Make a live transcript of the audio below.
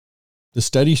The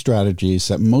study strategies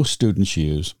that most students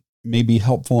use may be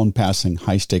helpful in passing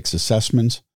high-stakes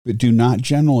assessments, but do not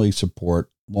generally support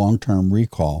long-term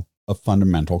recall of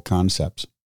fundamental concepts.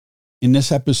 In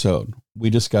this episode, we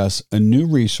discuss a new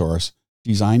resource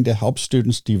designed to help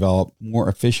students develop more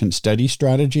efficient study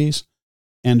strategies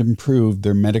and improve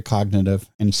their metacognitive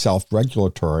and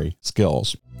self-regulatory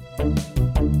skills.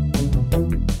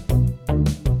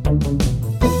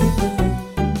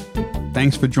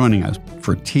 Thanks for joining us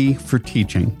for T for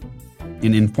Teaching,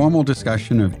 an informal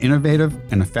discussion of innovative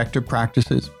and effective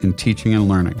practices in teaching and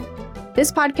learning.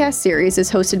 This podcast series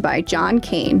is hosted by John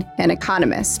Kane, an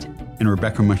economist, and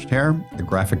Rebecca Mushtare, a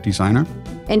graphic designer,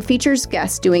 and features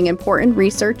guests doing important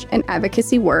research and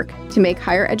advocacy work to make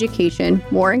higher education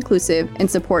more inclusive and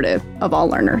supportive of all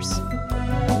learners.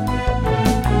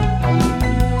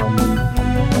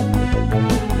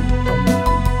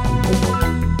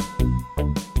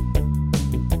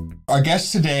 Our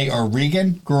guests today are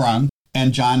Regan Gurung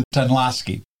and John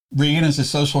Dunlosky. Regan is a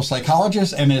social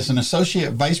psychologist and is an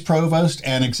associate vice provost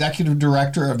and executive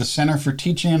director of the Center for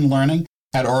Teaching and Learning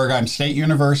at Oregon State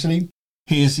University.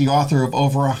 He is the author of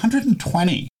over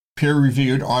 120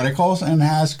 peer-reviewed articles and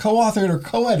has co-authored or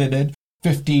co-edited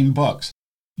 15 books.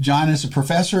 John is a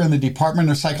professor in the Department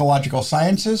of Psychological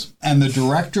Sciences and the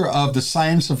director of the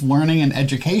Science of Learning and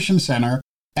Education Center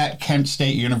at Kent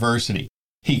State University.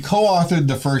 He co-authored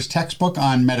the first textbook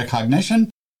on metacognition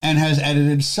and has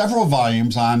edited several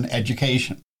volumes on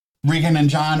education. Regan and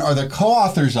John are the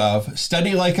co-authors of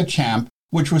Study Like a Champ,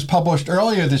 which was published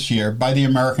earlier this year by the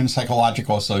American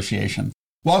Psychological Association.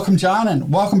 Welcome, John,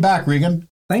 and welcome back, Regan.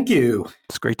 Thank you.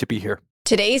 It's great to be here.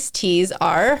 Today's teas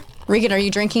are... Regan, are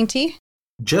you drinking tea?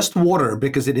 Just water,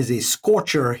 because it is a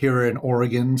scorcher here in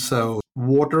Oregon, so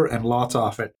water and lots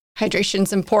of it.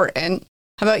 Hydration's important.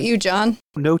 How about you, John?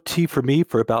 No tea for me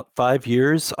for about 5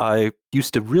 years. I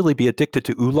used to really be addicted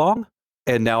to oolong,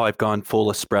 and now I've gone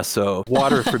full espresso.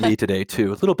 Water for me today,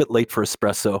 too. A little bit late for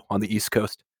espresso on the East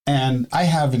Coast. And I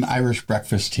have an Irish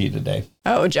breakfast tea today.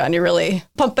 Oh, John, you're really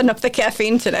pumping up the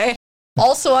caffeine today.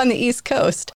 Also on the East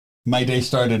Coast. My day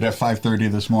started at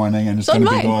 5:30 this morning, and it's going to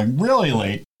be going really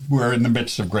late. We're in the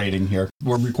midst of grading here.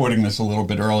 We're recording this a little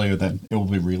bit earlier than it will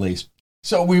be released.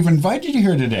 So we've invited you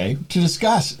here today to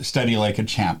discuss Study Like a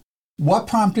Champ. What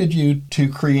prompted you to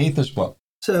create this book?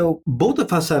 So both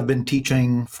of us have been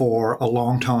teaching for a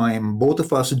long time. Both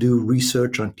of us do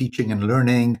research on teaching and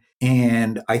learning.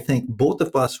 And I think both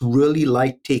of us really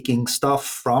like taking stuff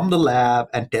from the lab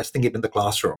and testing it in the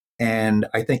classroom. And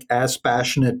I think as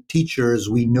passionate teachers,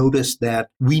 we noticed that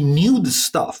we knew the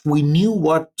stuff. We knew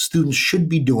what students should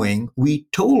be doing. We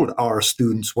told our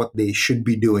students what they should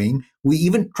be doing. We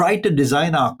even tried to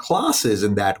design our classes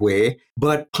in that way,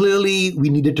 but clearly we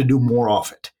needed to do more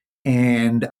of it.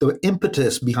 And the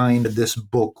impetus behind this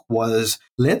book was,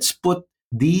 let's put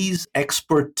these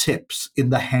expert tips in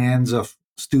the hands of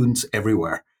students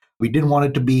everywhere. We didn't want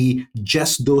it to be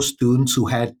just those students who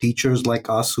had teachers like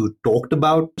us who talked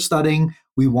about studying.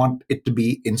 We want it to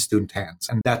be in student hands.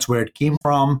 And that's where it came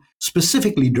from,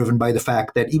 specifically driven by the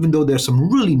fact that even though there's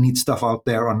some really neat stuff out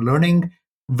there on learning,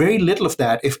 very little of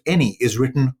that, if any, is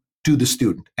written to the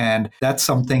student. And that's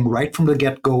something right from the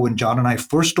get-go when John and I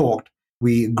first talked,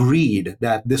 we agreed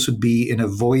that this would be in a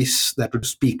voice that would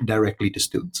speak directly to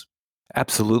students.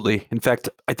 Absolutely. In fact,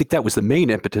 I think that was the main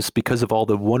impetus because of all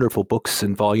the wonderful books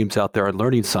and volumes out there on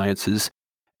learning sciences.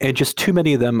 And just too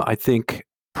many of them, I think,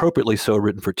 appropriately so,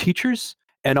 written for teachers.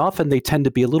 And often they tend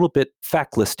to be a little bit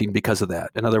fact listing because of that.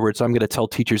 In other words, I'm going to tell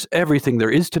teachers everything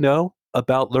there is to know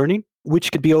about learning,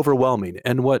 which could be overwhelming.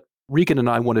 And what Regan and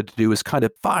I wanted to do is kind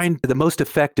of find the most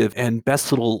effective and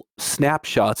best little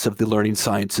snapshots of the learning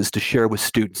sciences to share with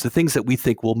students, the things that we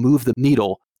think will move the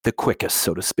needle the quickest,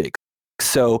 so to speak.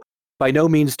 So by no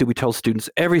means do we tell students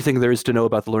everything there is to know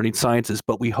about the learning sciences,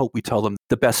 but we hope we tell them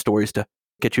the best stories to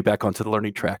get you back onto the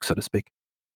learning track, so to speak.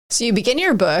 So you begin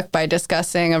your book by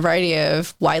discussing a variety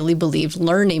of widely believed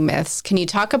learning myths. Can you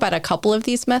talk about a couple of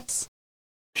these myths?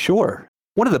 Sure.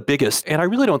 One of the biggest, and I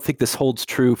really don't think this holds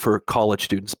true for college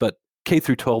students, but K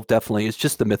through 12 definitely, is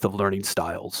just the myth of learning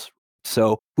styles.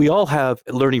 So we all have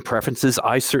learning preferences.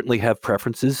 I certainly have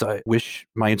preferences. I wish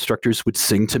my instructors would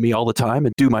sing to me all the time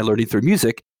and do my learning through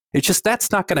music. It's just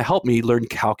that's not going to help me learn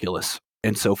calculus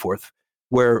and so forth,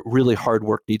 where really hard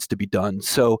work needs to be done.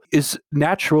 So it's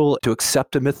natural to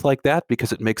accept a myth like that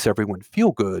because it makes everyone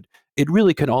feel good. It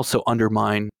really can also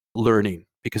undermine learning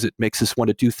because it makes us want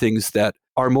to do things that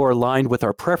are more aligned with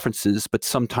our preferences, but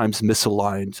sometimes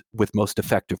misaligned with most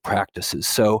effective practices.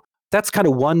 So that's kind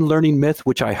of one learning myth,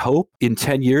 which I hope in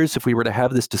 10 years, if we were to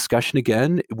have this discussion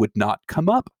again, it would not come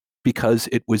up because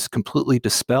it was completely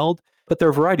dispelled. But there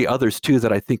are a variety of others too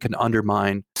that I think can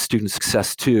undermine student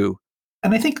success too.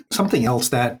 And I think something else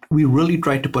that we really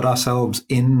tried to put ourselves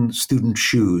in student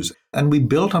shoes, and we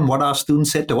built on what our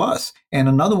students said to us. And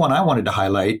another one I wanted to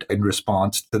highlight in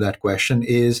response to that question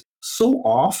is, so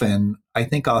often I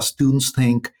think our students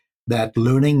think that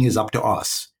learning is up to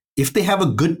us. If they have a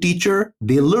good teacher,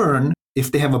 they learn.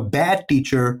 If they have a bad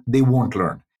teacher, they won't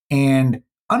learn. And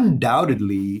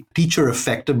undoubtedly, teacher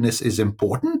effectiveness is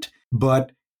important,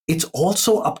 but it's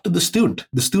also up to the student.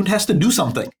 The student has to do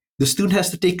something. The student has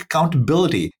to take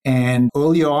accountability. And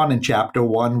earlier on in chapter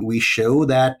 1, we show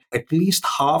that at least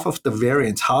half of the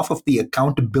variance, half of the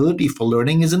accountability for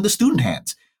learning is in the student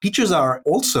hands. Teachers are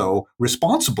also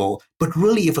responsible, but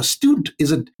really if a student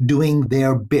isn't doing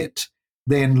their bit,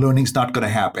 then learning's not going to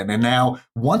happen. And now,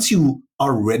 once you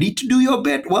are ready to do your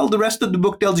bit, well, the rest of the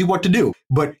book tells you what to do.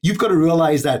 But you've got to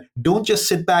realize that don't just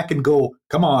sit back and go,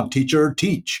 come on, teacher,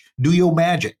 teach, do your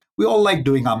magic. We all like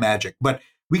doing our magic, but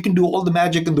we can do all the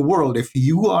magic in the world if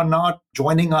you are not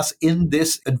joining us in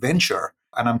this adventure.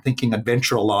 And I'm thinking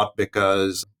adventure a lot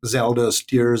because Zelda's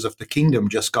Tears of the Kingdom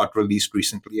just got released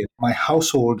recently. And my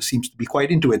household seems to be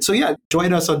quite into it. So yeah,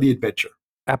 join us on the adventure.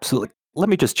 Absolutely. Let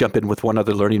me just jump in with one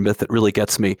other learning myth that really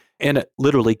gets me. And it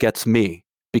literally gets me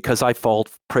because I fall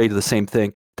prey to the same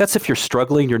thing. That's if you're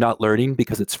struggling, you're not learning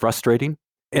because it's frustrating.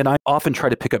 And I often try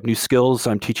to pick up new skills.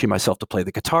 I'm teaching myself to play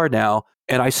the guitar now,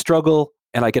 and I struggle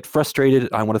and I get frustrated.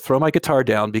 I want to throw my guitar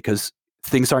down because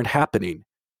things aren't happening.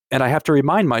 And I have to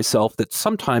remind myself that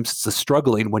sometimes it's the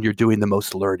struggling when you're doing the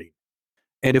most learning.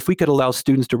 And if we could allow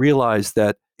students to realize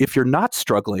that if you're not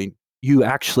struggling, you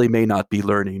actually may not be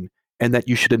learning, and that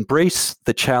you should embrace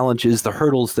the challenges, the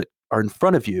hurdles that are in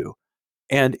front of you.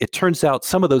 And it turns out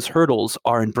some of those hurdles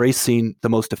are embracing the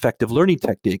most effective learning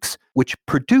techniques, which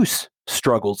produce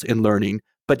struggles in learning,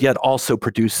 but yet also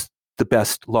produce the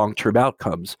best long-term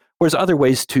outcomes. Whereas other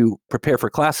ways to prepare for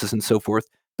classes and so forth,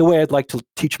 the way I'd like to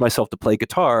teach myself to play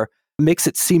guitar makes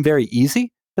it seem very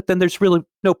easy, but then there's really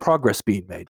no progress being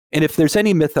made. And if there's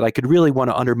any myth that I could really want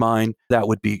to undermine, that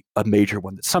would be a major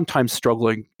one, that sometimes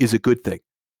struggling is a good thing.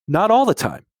 Not all the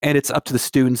time. And it's up to the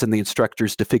students and the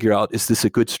instructors to figure out, is this a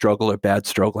good struggle or bad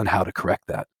struggle, and how to correct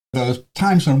that. Those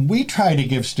times when we try to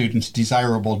give students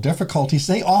desirable difficulties,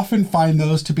 they often find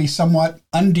those to be somewhat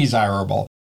undesirable.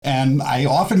 And I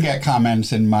often get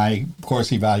comments in my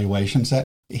course evaluations that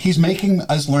he's making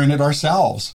us learn it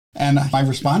ourselves. And my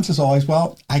response is always,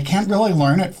 well, I can't really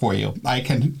learn it for you. I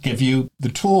can give you the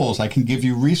tools. I can give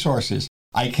you resources.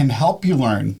 I can help you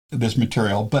learn this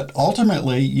material, but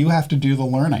ultimately you have to do the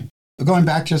learning. Going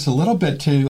back just a little bit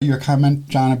to your comment,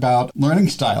 John, about learning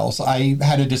styles, I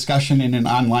had a discussion in an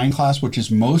online class, which is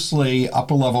mostly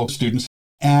upper level students.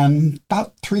 And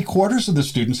about 3/4 of the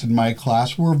students in my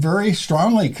class were very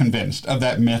strongly convinced of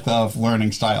that myth of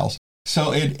learning styles.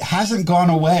 So it hasn't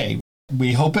gone away.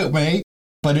 We hope it may,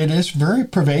 but it is very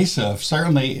pervasive,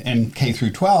 certainly in K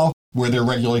through 12, where they're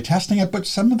regularly testing it. But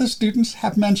some of the students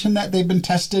have mentioned that they've been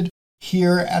tested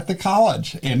here at the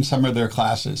college in some of their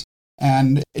classes.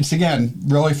 And it's, again,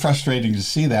 really frustrating to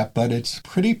see that, but it's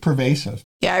pretty pervasive.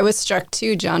 Yeah, I was struck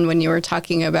too, John, when you were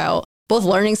talking about both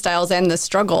learning styles and the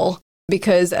struggle,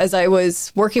 because as I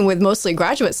was working with mostly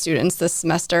graduate students this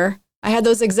semester, I had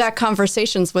those exact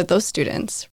conversations with those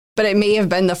students. But it may have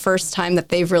been the first time that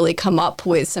they've really come up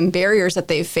with some barriers that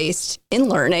they've faced in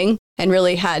learning and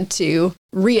really had to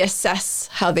reassess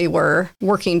how they were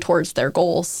working towards their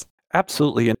goals.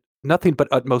 Absolutely. And nothing but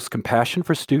utmost compassion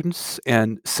for students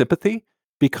and sympathy,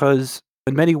 because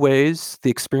in many ways,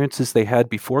 the experiences they had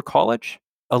before college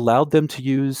allowed them to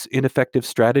use ineffective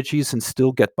strategies and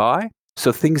still get by.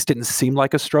 So things didn't seem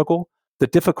like a struggle. The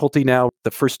difficulty now,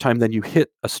 the first time then you hit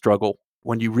a struggle,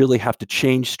 when you really have to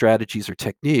change strategies or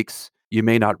techniques, you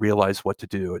may not realize what to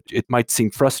do. It might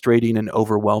seem frustrating and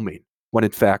overwhelming, when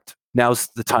in fact, now's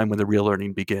the time when the real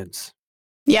learning begins.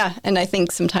 Yeah, and I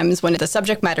think sometimes when the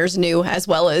subject matter is new, as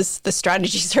well as the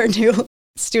strategies are new,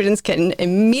 students can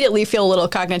immediately feel a little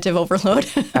cognitive overload.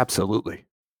 Absolutely.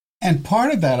 And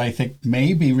part of that, I think,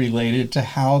 may be related to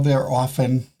how they're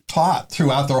often taught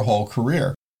throughout their whole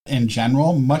career. In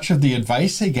general, much of the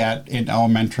advice they get in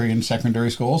elementary and secondary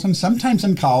schools, and sometimes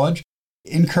in college,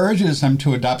 encourages them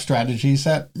to adopt strategies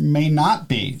that may not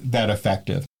be that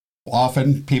effective.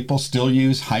 Often people still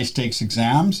use high-stakes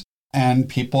exams, and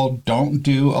people don't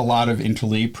do a lot of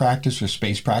interleave practice or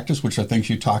space practice, which are things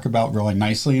you talk about really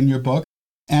nicely in your book.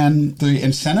 And the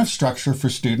incentive structure for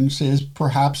students is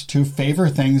perhaps to favor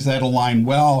things that align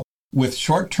well with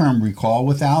short-term recall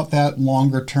without that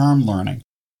longer-term learning.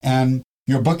 And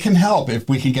your book can help if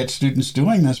we can get students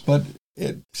doing this, but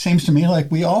it seems to me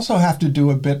like we also have to do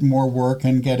a bit more work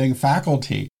in getting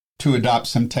faculty to adopt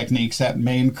some techniques that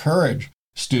may encourage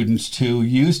students to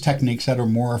use techniques that are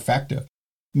more effective.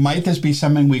 Might this be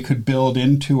something we could build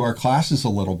into our classes a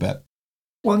little bit?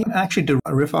 Well, actually, to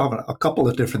riff off a couple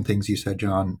of different things you said,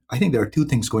 John, I think there are two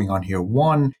things going on here.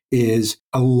 One is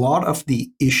a lot of the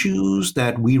issues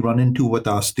that we run into with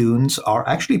our students are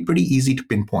actually pretty easy to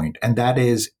pinpoint, and that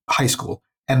is high school.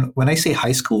 And when I say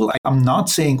high school, I'm not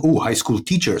saying, oh, high school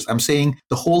teachers. I'm saying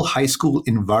the whole high school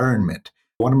environment.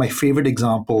 One of my favorite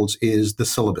examples is the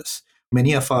syllabus.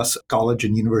 Many of us college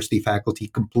and university faculty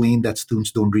complain that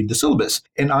students don't read the syllabus.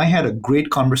 And I had a great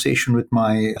conversation with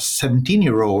my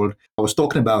 17-year-old. I was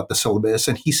talking about the syllabus,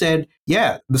 and he said,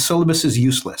 yeah, the syllabus is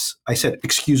useless. I said,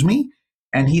 excuse me?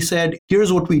 And he said,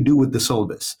 here's what we do with the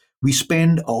syllabus. We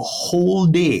spend a whole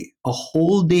day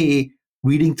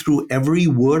reading through every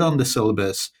word on the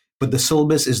syllabus, but the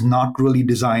syllabus is not really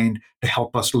designed to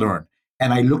help us learn.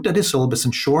 And I looked at his syllabus,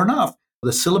 and sure enough,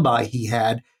 the syllabi he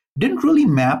had didn't really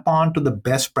map on to the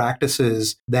best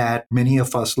practices that many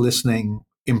of us listening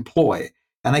employ.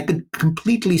 And I could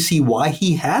completely see why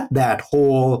he had that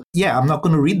whole, I'm not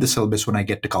going to read the syllabus when I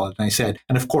get to college. And I said,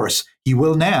 and of course, he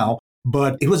will now.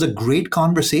 But it was a great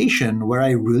conversation where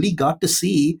I really got to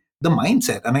see the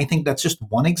mindset. And I think that's just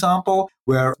one example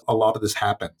where a lot of this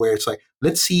happened, where it's like,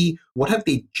 let's see, what have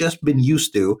they just been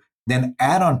used to? Then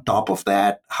add on top of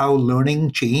that how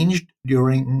learning changed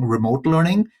during remote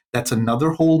learning. That's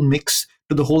another whole mix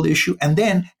to the whole issue. And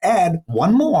then add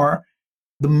one more,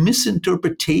 the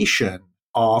misinterpretation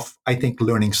of, I think,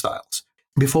 learning styles.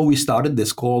 Before we started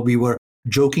this call, we were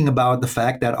joking about the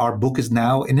fact that our book is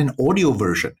now in an audio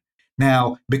version.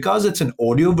 Now, because it's an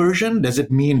audio version, does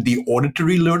it mean the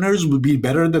auditory learners will be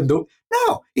better than those?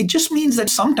 No, it just means that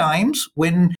sometimes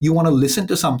when you want to listen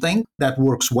to something that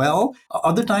works well,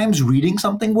 other times reading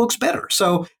something works better.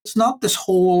 So it's not this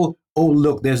whole, oh,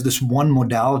 look, there's this one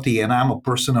modality and I'm a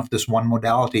person of this one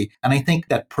modality. And I think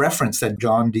that preference that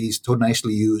John D. so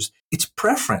nicely used, it's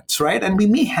preference, right? And we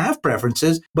may have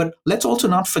preferences, but let's also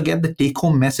not forget the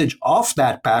take-home message of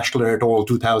that Pashler et al.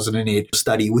 2008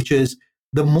 study, which is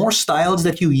the more styles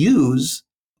that you use,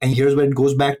 and here's where it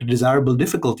goes back to desirable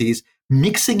difficulties,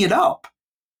 mixing it up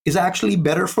is actually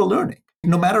better for learning,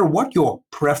 no matter what your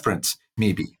preference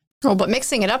may be. Oh, but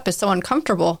mixing it up is so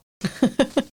uncomfortable.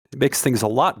 It makes things a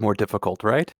lot more difficult,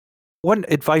 right? One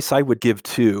advice I would give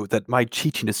too, that my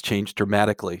teaching has changed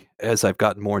dramatically as I've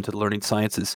gotten more into the learning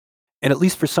sciences. And at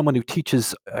least for someone who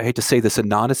teaches, I hate to say this, a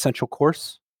non-essential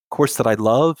course that I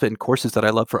love and courses that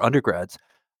I love for undergrads,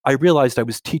 I realized I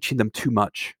was teaching them too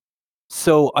much.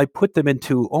 So I put them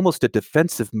into almost a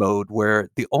defensive mode where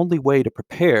the only way to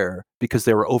prepare, because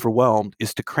they were overwhelmed,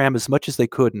 is to cram as much as they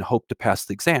could and hope to pass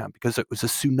the exam, because it was a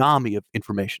tsunami of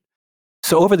information.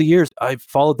 So over the years, I've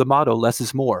followed the motto, less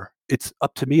is more. It's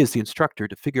up to me as the instructor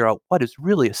to figure out what is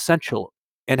really essential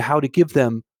and how to give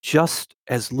them just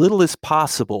as little as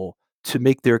possible to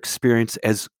make their experience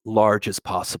as large as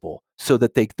possible, so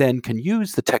that they then can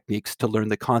use the techniques to learn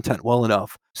the content well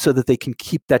enough so that they can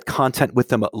keep that content with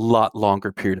them a lot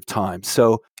longer period of time.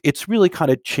 So it's really kind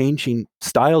of changing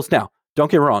styles. Now, don't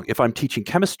get me wrong, if I'm teaching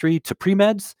chemistry to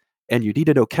pre-meds and you need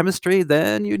to know chemistry,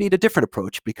 then you need a different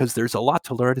approach because there's a lot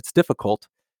to learn. It's difficult.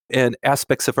 And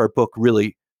aspects of our book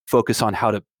really focus on how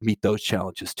to meet those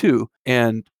challenges too.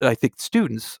 And I think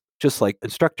students, just like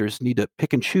instructors, need to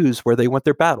pick and choose where they want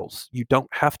their battles. You don't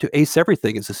have to ace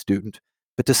everything as a student,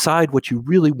 but decide what you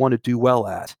really want to do well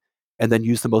at, and then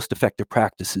use the most effective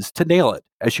practices to nail it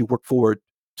as you work forward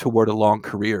toward a long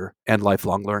career and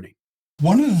lifelong learning.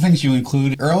 One of the things you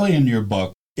include early in your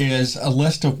book is a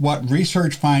list of what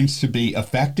research finds to be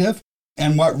effective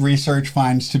and what research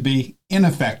finds to be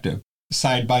ineffective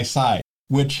side by side,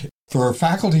 which for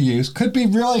faculty use could be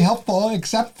really helpful,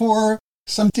 except for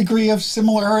some degree of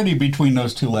similarity between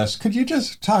those two lists. Could you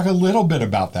just talk a little bit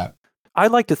about that? I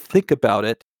like to think about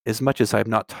it, as much as I've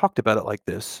not talked about it like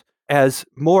this, as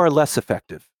more or less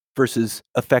effective versus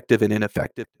effective and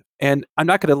ineffective. And I'm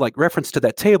not going to reference to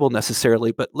that table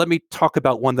necessarily, but let me talk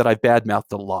about one that I've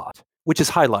badmouthed a lot, which is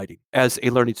highlighting as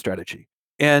a learning strategy.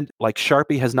 And like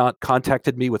Sharpie has not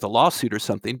contacted me with a lawsuit or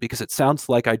something because it sounds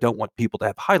like I don't want people to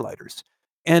have highlighters.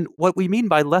 And what we mean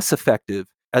by less effective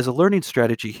as a learning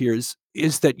strategy here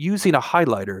is that using a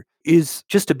highlighter is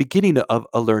just a beginning of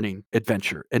a learning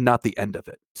adventure and not the end of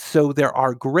it. So there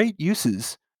are great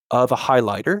uses of a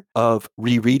highlighter, of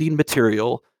rereading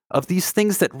material, of these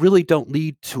things that really don't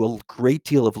lead to a great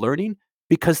deal of learning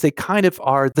because they kind of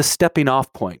are the stepping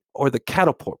off point or the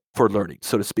catapult for learning,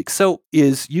 so to speak. So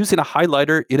is using a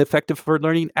highlighter ineffective for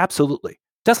learning? Absolutely.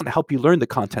 It doesn't help you learn the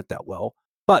content that well.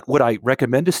 But would I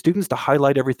recommend to students to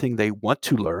highlight everything they want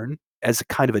to learn? as a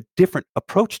kind of a different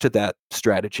approach to that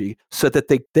strategy so that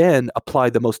they then apply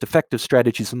the most effective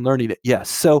strategies in learning it. Yes.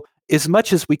 So as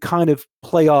much as we kind of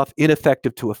play off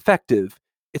ineffective to effective,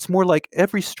 it's more like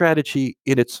every strategy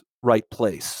in its right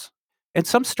place. And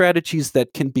some strategies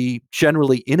that can be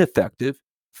generally ineffective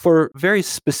for very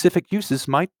specific uses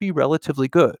might be relatively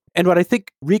good. And what I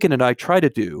think Regan and I try to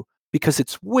do, because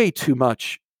it's way too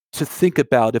much to think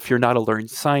about if you're not a learning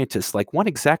scientist, like when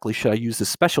exactly should I use a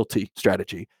specialty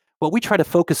strategy? What we try to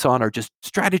focus on are just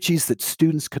strategies that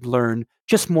students could learn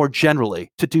just more generally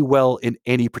to do well in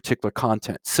any particular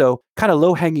content. So kind of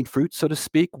low-hanging fruit, so to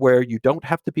speak, where you don't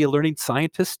have to be a learning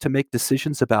scientist to make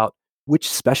decisions about which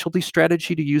specialty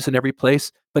strategy to use in every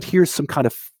place, but here's some kind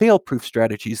of fail-proof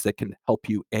strategies that can help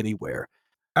you anywhere.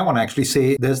 I want to actually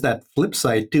say there's that flip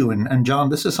side too. And John,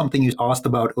 this is something you asked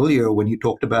about earlier when you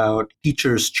talked about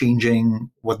teachers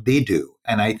changing what they do.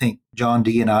 And I think John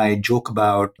D. and I joke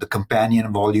about the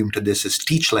companion volume to this is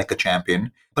Teach Like a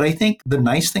Champion. But I think the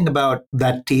nice thing about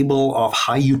that table of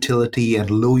high utility and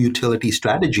low utility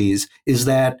strategies is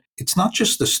that it's not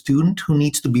just the student who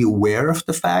needs to be aware of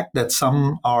the fact that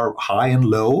some are high and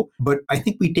low, but I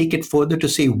think we take it further to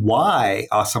say why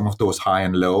are some of those high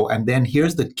and low. And then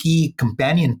here's the key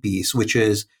companion piece, which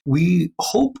is we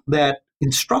hope that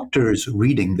instructors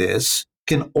reading this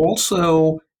can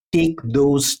also take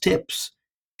those tips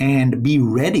and be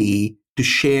ready to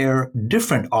share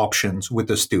different options with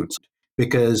the students.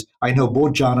 Because I know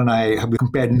both John and I have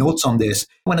compared notes on this.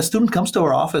 When a student comes to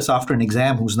our office after an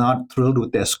exam who's not thrilled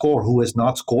with their score, who has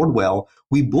not scored well,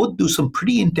 we both do some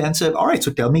pretty intensive, all right,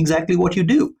 so tell me exactly what you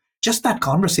do. Just that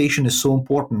conversation is so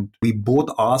important. We both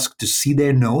ask to see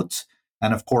their notes.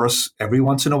 And of course, every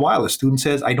once in a while, a student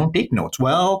says, I don't take notes.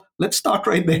 Well, let's start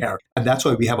right there. And that's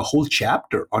why we have a whole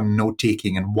chapter on note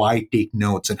taking and why take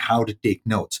notes and how to take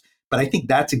notes. But I think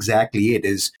that's exactly it,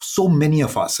 is so many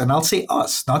of us, and I'll say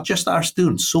us, not just our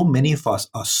students, so many of us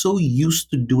are so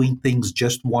used to doing things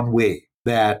just one way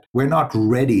that we're not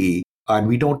ready and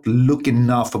we don't look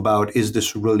enough about, is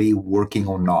this really working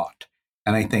or not?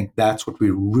 And I think that's what we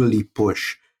really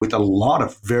push with a lot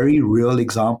of very real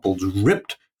examples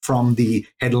ripped from the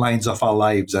headlines of our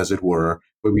lives, as it were,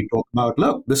 where we talk about,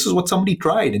 look, this is what somebody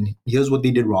tried and here's what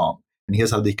they did wrong and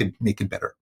here's how they could make it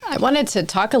better. I wanted to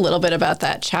talk a little bit about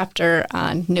that chapter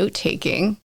on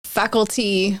note-taking.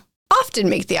 Faculty often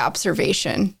make the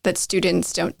observation that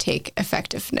students don't take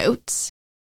effective notes,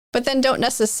 but then don't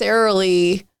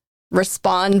necessarily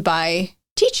respond by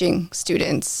teaching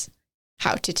students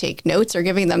how to take notes or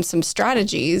giving them some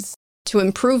strategies to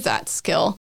improve that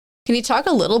skill. Can you talk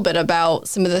a little bit about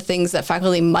some of the things that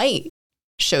faculty might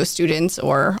show students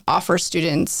or offer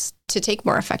students to take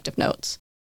more effective notes?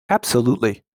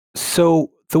 Absolutely. So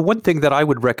the one thing that I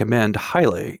would recommend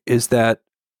highly is that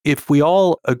if we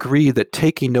all agree that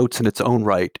taking notes in its own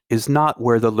right is not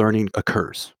where the learning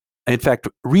occurs. In fact,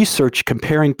 research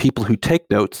comparing people who take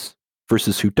notes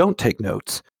versus who don't take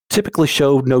notes typically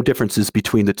show no differences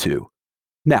between the two.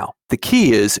 Now, the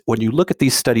key is when you look at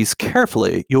these studies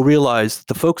carefully, you'll realize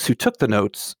the folks who took the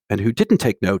notes and who didn't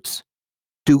take notes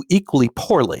do equally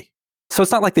poorly. So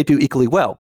it's not like they do equally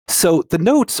well. So the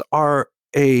notes are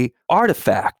an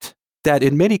artifact that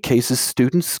in many cases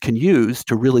students can use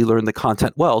to really learn the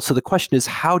content well. So the question is,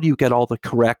 how do you get all the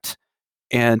correct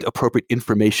and appropriate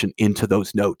information into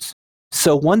those notes?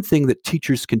 So one thing that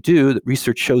teachers can do that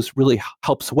research shows really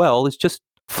helps well is just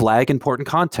flag important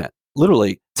content.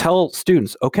 Literally tell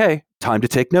students, okay, time to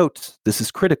take notes. This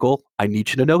is critical. I need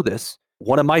you to know this.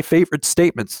 One of my favorite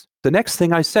statements, the next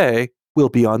thing I say will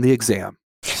be on the exam.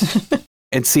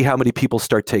 And see how many people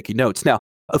start taking notes. Now,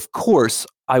 of course,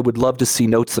 I would love to see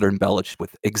notes that are embellished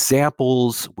with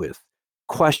examples, with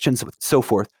questions, with so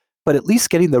forth, but at least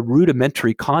getting the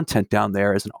rudimentary content down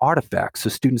there as an artifact so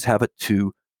students have it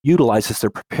to utilize as they're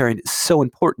preparing is so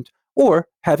important. Or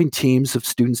having teams of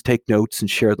students take notes and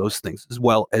share those things as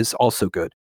well is also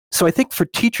good. So I think for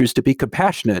teachers to be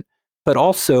compassionate, but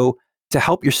also to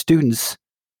help your students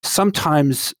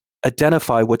sometimes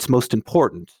identify what's most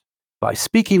important by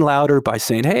speaking louder, by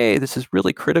saying, hey, this is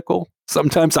really critical.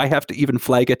 Sometimes I have to even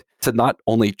flag it to not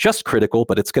only just critical,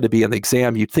 but it's going to be an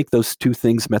exam. You'd think those two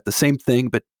things meant the same thing,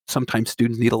 but sometimes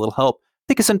students need a little help. I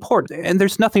think it's important. And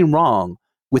there's nothing wrong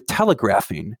with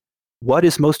telegraphing what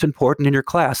is most important in your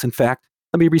class. In fact,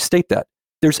 let me restate that.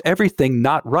 There's everything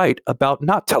not right about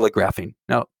not telegraphing.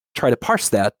 Now, try to parse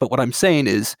that, but what I'm saying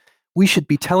is we should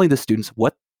be telling the students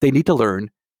what they need to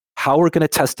learn, how we're going to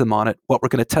test them on it, what we're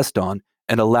going to test on,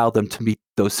 and allow them to meet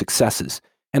those successes.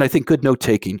 And I think good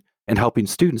note-taking and helping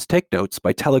students take notes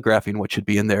by telegraphing what should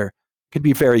be in there can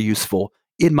be very useful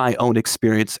in my own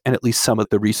experience and at least some of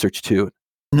the research too.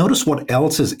 Notice what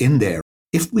else is in there.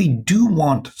 If we do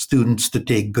want students to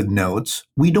take good notes,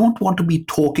 we don't want to be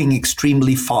talking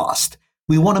extremely fast.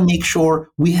 We want to make sure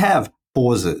we have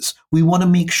pauses. We want to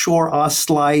make sure our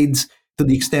slides, to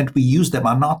the extent we use them,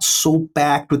 are not so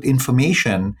packed with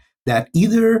information that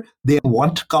either they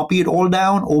want to copy it all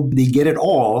down or they get it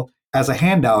all as a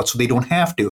handout so they don't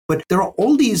have to. But there are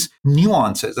all these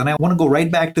nuances. And I want to go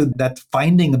right back to that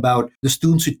finding about the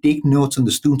students who take notes and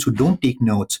the students who don't take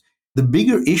notes. The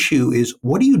bigger issue is,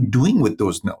 what are you doing with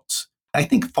those notes? I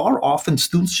think far often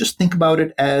students just think about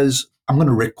it as, I'm going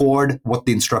to record what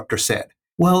the instructor said.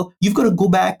 Well, you've got to go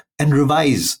back and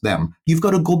revise them. You've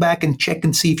got to go back and check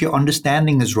and see if your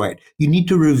understanding is right. You need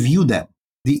to review them.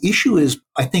 The issue is,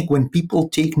 I think when people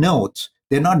take notes,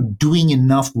 they're not doing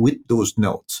enough with those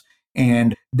notes.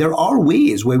 And there are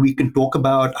ways where we can talk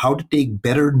about how to take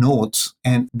better notes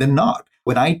and than not.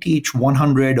 When I teach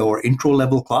 100 or intro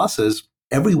level classes,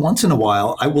 every once in a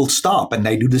while, I will stop, and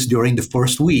I do this during the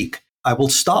first week. I will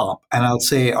stop and I'll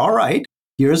say, all right,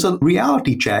 here's a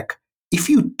reality check. If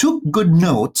you took good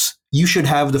notes, you should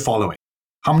have the following.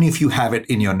 How many of you have it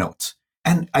in your notes?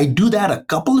 And I do that a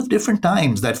couple of different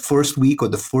times that first week or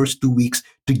the first 2 weeks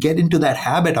to get into that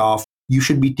habit of, you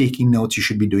should be taking notes, you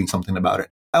should be doing something about it.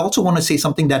 I also want to say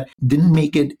something that didn't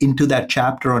make it into that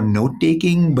chapter on note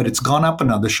taking, but it's gone up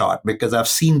another shot because I've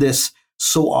seen this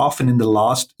so often in the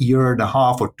last year and a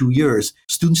half or 2 years,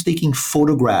 students taking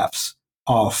photographs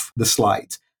of the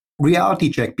slides. Reality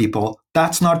check, people,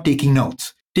 that's not taking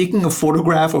notes. Taking a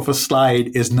photograph of a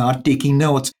slide is not taking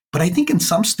notes. But I think in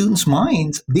some students'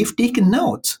 minds, they've taken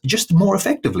notes just more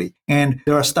effectively. And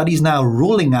there are studies now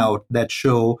rolling out that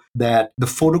show that the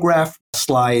photograph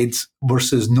slides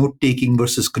versus note-taking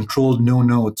versus controlled no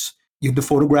notes, the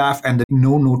photograph and the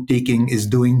no note-taking is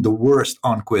doing the worst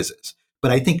on quizzes.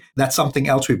 But I think that's something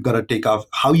else we've got to take off.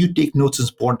 How you take notes is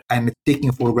important, and taking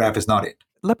a photograph is not it.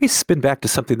 Let me spin back to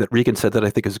something that Regan said that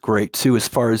I think is great, too, as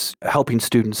far as helping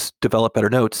students develop better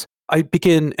notes. I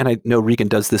begin, and I know Regan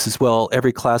does this as well,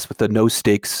 every class with a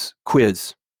no-stakes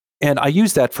quiz. And I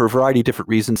use that for a variety of different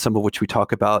reasons, some of which we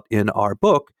talk about in our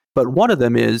book. But one of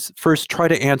them is, first, try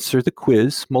to answer the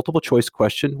quiz, multiple choice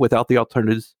question, without the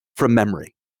alternatives from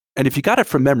memory. And if you got it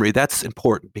from memory, that's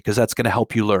important because that's going to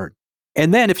help you learn.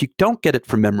 And then if you don't get it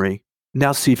from memory,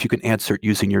 now see if you can answer it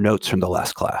using your notes from the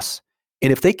last class.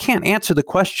 And if they can't answer the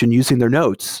question using their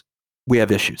notes, we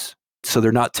have issues. So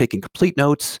they're not taking complete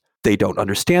notes. They don't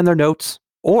understand their notes.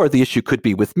 Or the issue could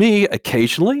be with me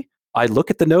occasionally. I look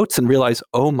at the notes and realize,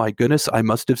 oh my goodness, I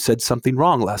must have said something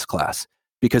wrong last class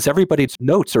because everybody's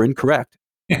notes are incorrect.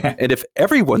 And if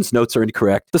everyone's notes are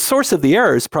incorrect, the source of the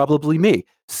error is probably me.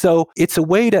 So it's a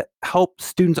way to help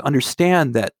students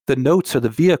understand that the notes are the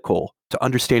vehicle to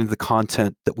understanding the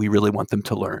content that we really want them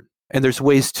to learn. And there's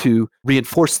ways to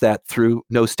reinforce that through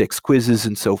no-stakes quizzes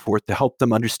and so forth to help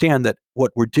them understand that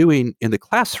what we're doing in the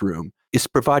classroom is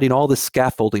providing all the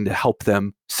scaffolding to help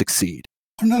them succeed.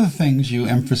 One of the things you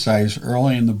emphasize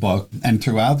early in the book and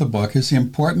throughout the book is the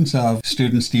importance of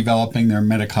students developing their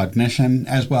metacognition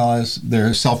as well as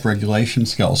their self-regulation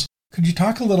skills. Could you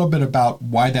talk a little bit about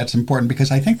why that's important?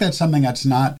 Because I think that's something that's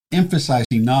not emphasized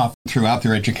enough throughout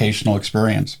their educational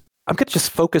experience. I'm going to just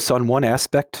focus on one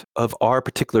aspect of our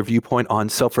particular viewpoint on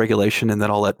self-regulation, and then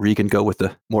I'll let Regan go with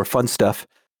the more fun stuff.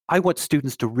 I want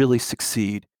students to really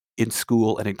succeed in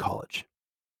school and in college.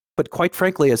 But quite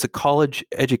frankly, as a college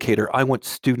educator, I want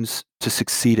students to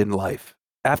succeed in life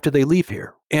after they leave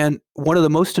here. And one of the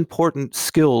most important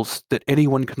skills that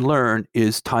anyone can learn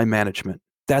is time management.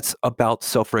 That's about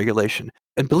self-regulation.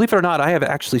 And believe it or not, I have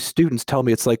actually students tell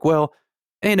me it's like, well,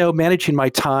 managing my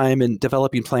time and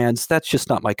developing plans, that's just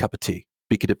not my cup of tea,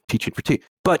 speaking of teaching for tea.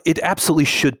 But it absolutely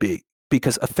should be,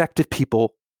 because effective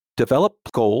people develop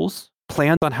goals,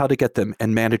 plan on how to get them,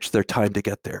 and manage their time to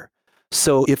get there.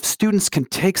 So if students can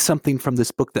take something from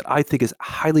this book that I think is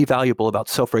highly valuable about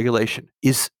self-regulation,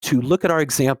 is to look at our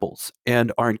examples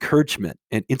and our encouragement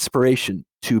and inspiration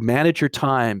to manage your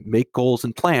time, make goals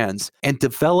and plans, and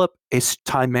develop a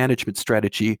time management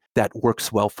strategy that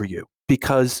works well for you.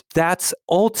 Because that's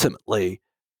ultimately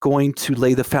going to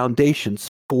lay the foundations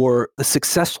for the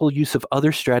successful use of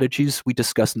other strategies we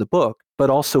discuss in the book, but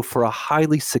also for a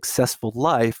highly successful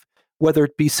life, whether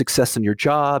it be success in your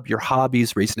job, your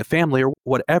hobbies, raising a family, or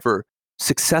whatever.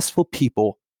 Successful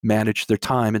people manage their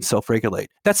time and self-regulate.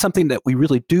 That's something that we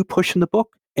really do push in the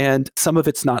book. And some of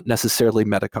it's not necessarily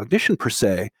metacognition per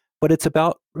se, but it's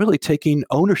about really taking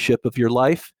ownership of your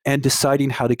life and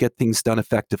deciding how to get things done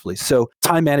effectively. So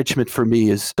time management for me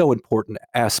is so important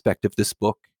aspect of this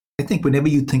book. I think whenever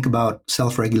you think about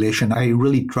self-regulation, I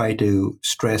really try to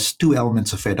stress two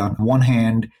elements of it. On one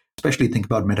hand, especially think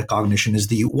about metacognition, is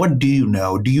the what do you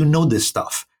know? Do you know this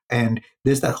stuff? And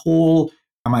there's that whole,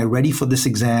 am I ready for this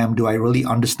exam? Do I really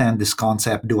understand this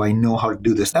concept? Do I know how to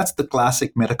do this? That's the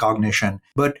classic metacognition.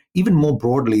 But even more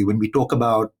broadly, when we talk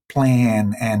about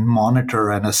plan and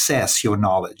monitor and assess your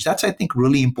knowledge, that's, I think,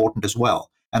 really important as well.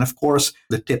 And of course,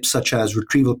 the tips such as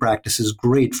retrieval practice is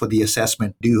great for the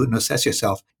assessment. Do you assess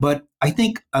yourself? But I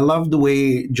think I love the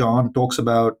way John talks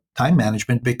about time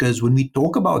management, because when we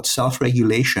talk about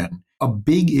self-regulation, a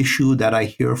big issue that I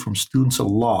hear from students a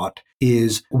lot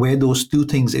is where those two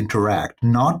things interact,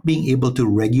 not being able to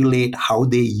regulate how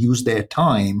they use their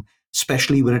time,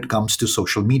 especially when it comes to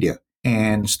social media.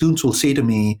 And students will say to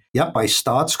me, yep, I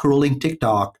start scrolling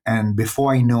TikTok, and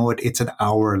before I know it, it's an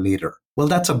hour later. Well,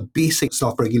 that's a basic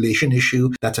self-regulation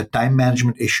issue. That's a time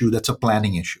management issue. That's a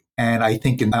planning issue. And I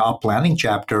think in our planning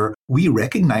chapter, we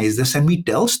recognize this and we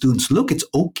tell students, look, it's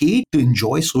okay to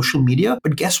enjoy social media,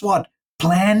 but guess what?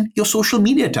 Plan your social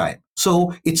media time.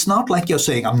 So it's not like you're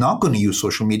saying, I'm not going to use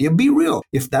social media. Be real.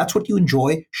 If that's what you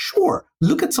enjoy, sure,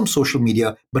 look at some social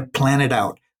media, but plan it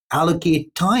out.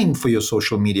 Allocate time for your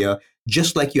social media,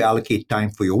 just like you allocate time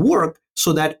for your work,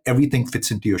 so that everything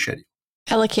fits into your schedule.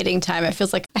 Allocating time. It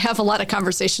feels like I have a lot of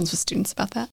conversations with students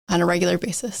about that on a regular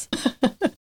basis.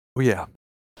 Oh, yeah.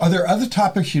 Are there other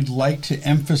topics you'd like to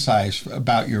emphasize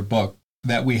about your book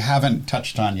that we haven't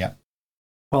touched on yet?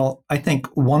 Well, I think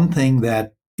one thing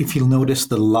that, if you'll notice,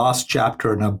 the last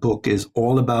chapter in our book is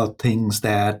all about things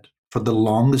that for the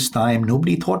longest time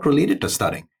nobody thought related to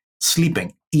studying: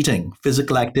 sleeping, eating,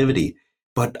 physical activity.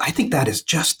 But I think that is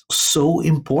just so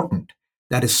important.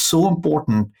 That is so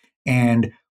important.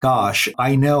 And gosh,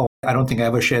 I know, I don't think I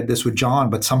ever shared this with John,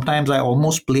 but sometimes I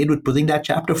almost played with putting that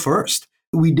chapter first.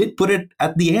 We did put it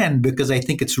at the end because I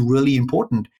think it's really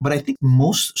important. But I think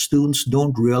most students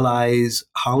don't realize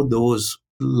how those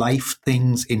life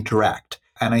things interact.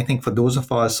 And I think for those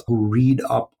of us who read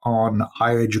up on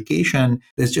higher education,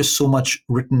 there's just so much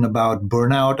written about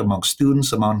burnout among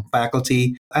students, among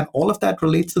faculty. And all of that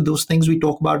relates to those things we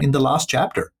talk about in the last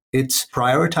chapter. It's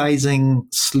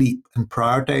prioritizing sleep and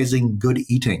prioritizing good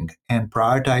eating and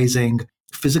prioritizing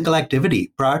physical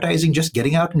activity, prioritizing just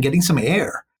getting out and getting some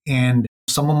air. And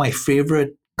some of my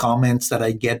favorite comments that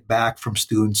I get back from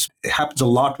students, it happens a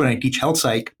lot when I teach health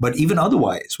psych, but even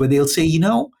otherwise, where they'll say,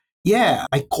 yeah,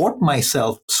 I caught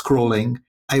myself scrolling.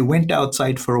 I went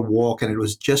outside for a walk and it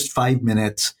was just 5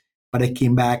 minutes, but I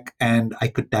came back and I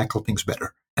could tackle things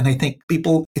better. And I think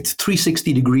people, it's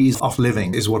 360 degrees of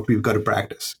living is what we've got to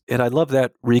practice. And I love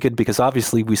that, Regan, because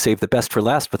obviously we saved the best for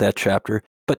last with that chapter.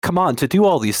 But come on, to do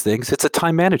all these things, it's a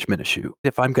time management issue.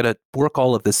 If I'm going to work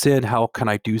all of this in, how can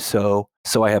I do so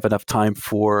I have enough time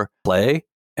for play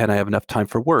and I have enough time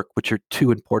for work, which are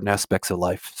two important aspects of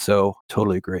life. So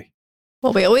totally agree.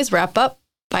 Well, we always wrap up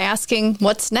by asking,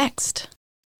 what's next?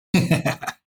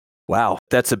 Wow,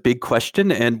 that's a big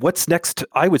question. And what's next,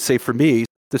 I would say for me,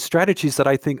 the strategies that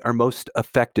I think are most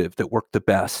effective, that work the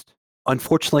best,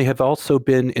 unfortunately have also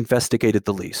been investigated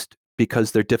the least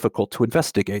because they're difficult to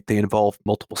investigate. They involve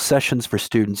multiple sessions for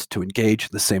students to engage in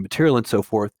the same material and so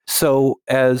forth. So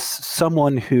as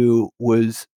someone who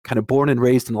was kind of born and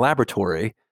raised in the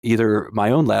laboratory, either my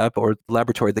own lab or the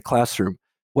laboratory of the classroom,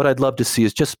 what I'd love to see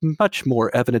is just much more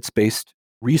evidence-based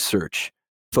research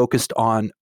focused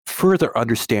on further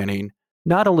understanding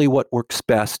not only what works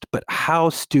best, but how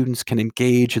students can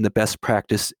engage in the best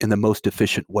practice in the most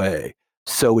efficient way.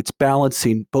 So it's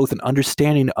balancing both an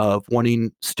understanding of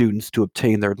wanting students to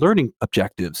obtain their learning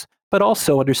objectives, but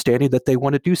also understanding that they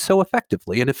want to do so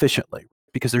effectively and efficiently,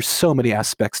 because there's so many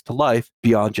aspects to life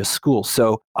beyond just school.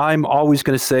 So I'm always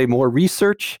going to say more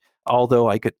research, although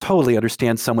I could totally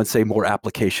understand someone say more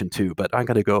application too. But I'm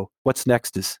going to go, what's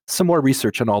next is some more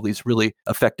research on all these really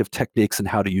effective techniques and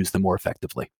how to use them more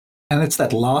effectively. And it's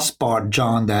that last part,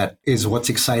 John, that is what's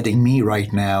exciting me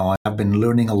right now. I've been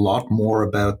learning a lot more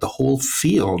about the whole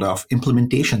field of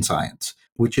implementation science,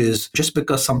 which is just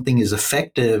because something is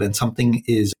effective and something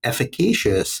is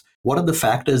efficacious, what are the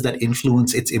factors that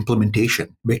influence its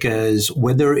implementation? Because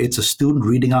whether it's a student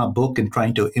reading our book and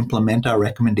trying to implement our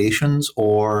recommendations,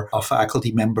 or a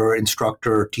faculty member,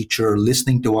 instructor, teacher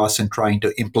listening to us and trying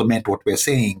to implement what we're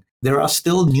saying, there are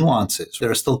still nuances.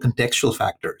 There are still contextual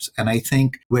factors. And I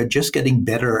think we're just getting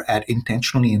better at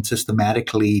intentionally and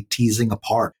systematically teasing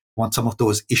apart what some of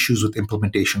those issues with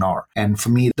implementation are. And for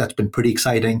me, that's been pretty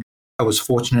exciting. I was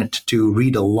fortunate to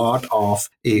read a lot of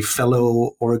a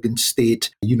fellow Oregon State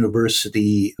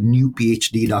University new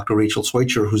PhD, Dr. Rachel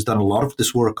Schweitzer, who's done a lot of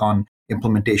this work on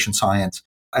implementation science.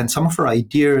 And some of her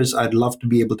ideas, I'd love to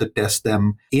be able to test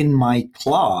them in my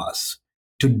class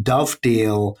to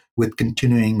dovetail with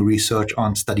continuing research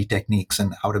on study techniques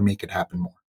and how to make it happen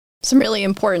more. Some really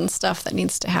important stuff that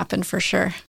needs to happen for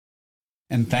sure.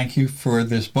 And thank you for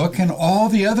this book and all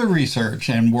the other research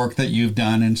and work that you've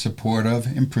done in support of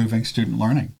improving student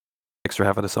learning. Thanks for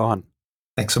having us on.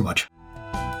 Thanks so much.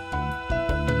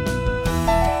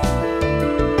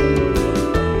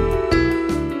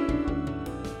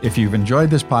 If you've enjoyed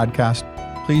this podcast,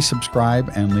 please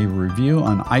subscribe and leave a review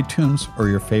on iTunes or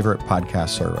your favorite podcast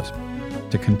service.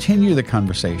 To continue the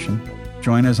conversation,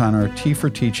 join us on our T for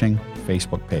Teaching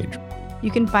Facebook page. You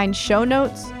can find show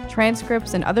notes,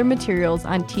 transcripts, and other materials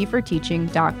on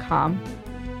tforteaching.com.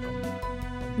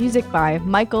 Music by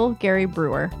Michael Gary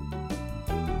Brewer.